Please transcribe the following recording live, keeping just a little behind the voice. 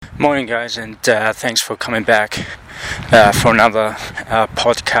Morning, guys, and thanks for coming back for another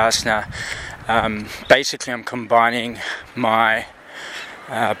podcast. Now, basically, I'm combining my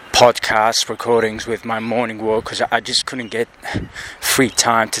podcast recordings with my morning walk because I just couldn't get free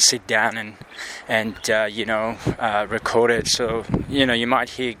time to sit down and record it. So you might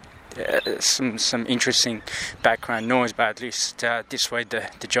hear some interesting background noise, but at least this way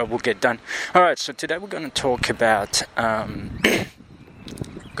the job will get done. All right, so today we're going to talk about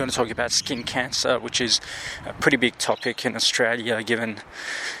skin cancer, which is a pretty big topic in Australia, given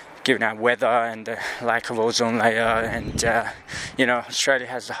our weather and the lack of ozone layer, and Australia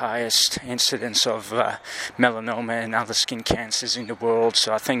has the highest incidence of melanoma and other skin cancers in the world.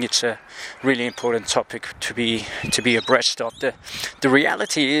 So I think it's a really important topic to be abreast of. The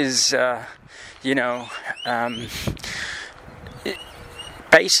reality is,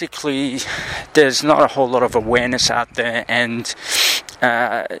 basically, there's not a whole lot of awareness out there, and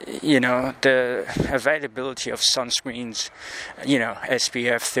the availability of sunscreens,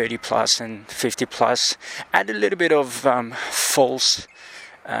 SPF 30 plus and 50 plus, add a little bit of false,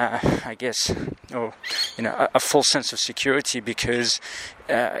 a false sense of security, because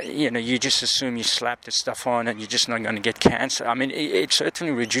you just assume you slap this stuff on and you're just not going to get cancer. I mean, it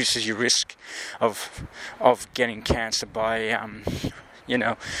certainly reduces your risk of getting cancer by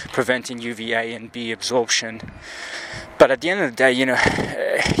preventing UVA and B absorption. But at the end of the day,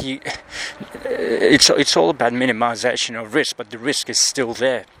 it's all about minimization of risk, but the risk is still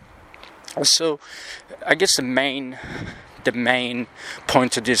there. So I guess the main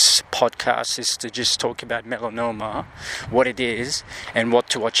point of this podcast is to just talk about melanoma, what it is, and what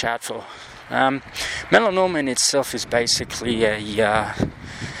to watch out for. Melanoma in itself is basically a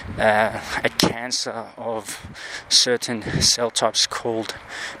cancer of certain cell types called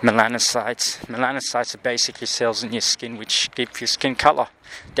melanocytes. Melanocytes are basically cells in your skin which give your skin color.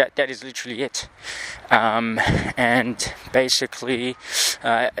 That is literally it. And basically,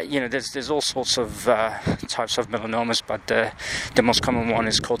 there's all sorts of types of melanomas, but the most common one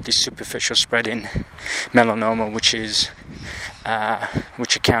is called the superficial spreading melanoma, which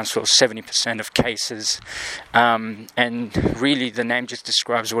accounts for 70% of cases. And really, the name just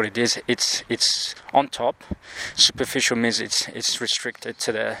describes what it is. It's on top. Superficial means it's restricted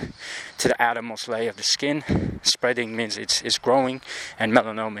to the outermost layer of the skin. Spreading means it's growing, and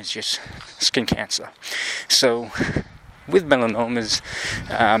melanoma is just skin cancer. So with melanomas,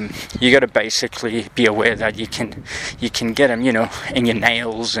 you got to basically be aware that you can get them, in your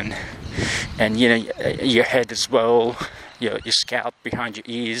nails and your head as well, your scalp, behind your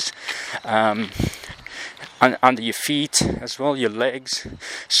ears, under your feet as well, your legs.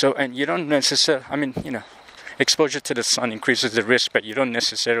 So, and you don't necessarily, exposure to the sun increases the risk, but you don't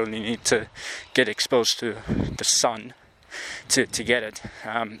necessarily need to get exposed to the sun to get it.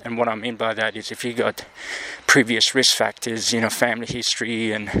 And what I mean by that is, if you got previous risk factors, family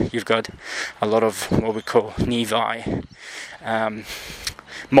history, and you've got a lot of what we call nevi,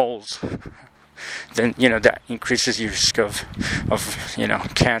 moles, then that increases your risk of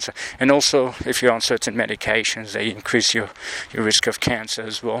cancer. And also, if you're on certain medications, they increase your risk of cancer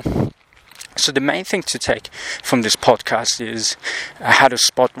as well. So the main thing to take from this podcast is how to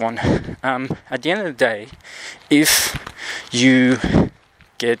spot one. At the end of the day, if you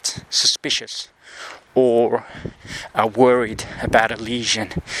get suspicious or are worried about a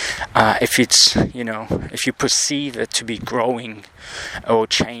lesion, if you perceive it to be growing or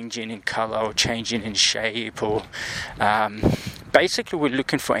changing in color or changing in shape, or basically we're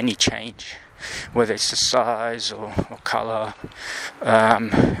looking for any change, whether it's the size or color,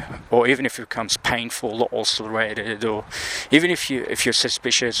 or even if it becomes painful or ulcerated, or even if you're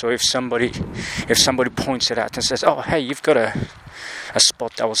suspicious, or if somebody points it out and says, "Oh, hey, you've got a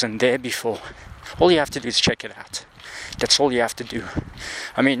spot that wasn't there before." All you have to do is check it out. That's all you have to do.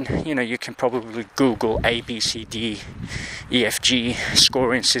 I mean, you can probably Google A, B, C, D, E, F, G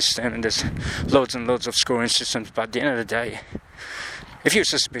scoring system, and there's loads and loads of scoring systems. But at the end of the day, if you're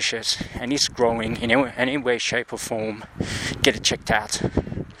suspicious and it's growing in any way, shape or form, get it checked out,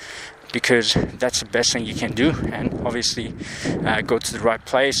 because that's the best thing you can do. And obviously go to the right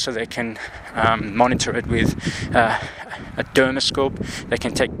place so they can monitor it with a dermoscope. They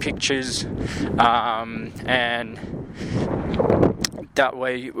can take pictures, and that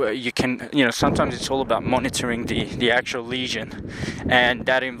way you can, sometimes it's all about monitoring the actual lesion, and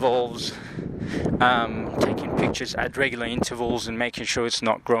that involves taking pictures at regular intervals and making sure it's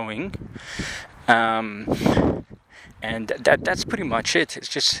not growing. And that's pretty much it. It's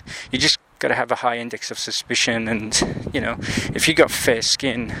just, you just got to have a high index of suspicion. And you know, if you got fair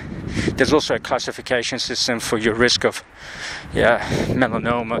skin, there's also a classification system for your risk of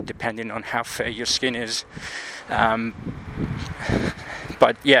melanoma, depending on how fair your skin is.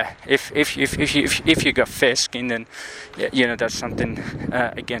 But yeah, if you got fair skin, then you know, that's something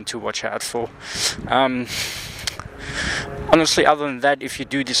again to watch out for. Honestly, other than that, if you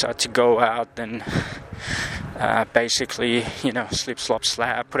do decide to go out, then basically, you know, slip, slop,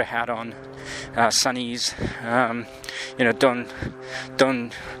 slap, put a hat on, sunnies, you know, don't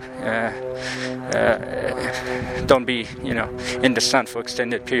be, you know, in the sun for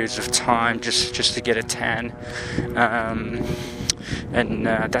extended periods of time just to get a tan, and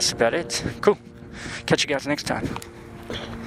that's about it. Cool. Catch you guys next time.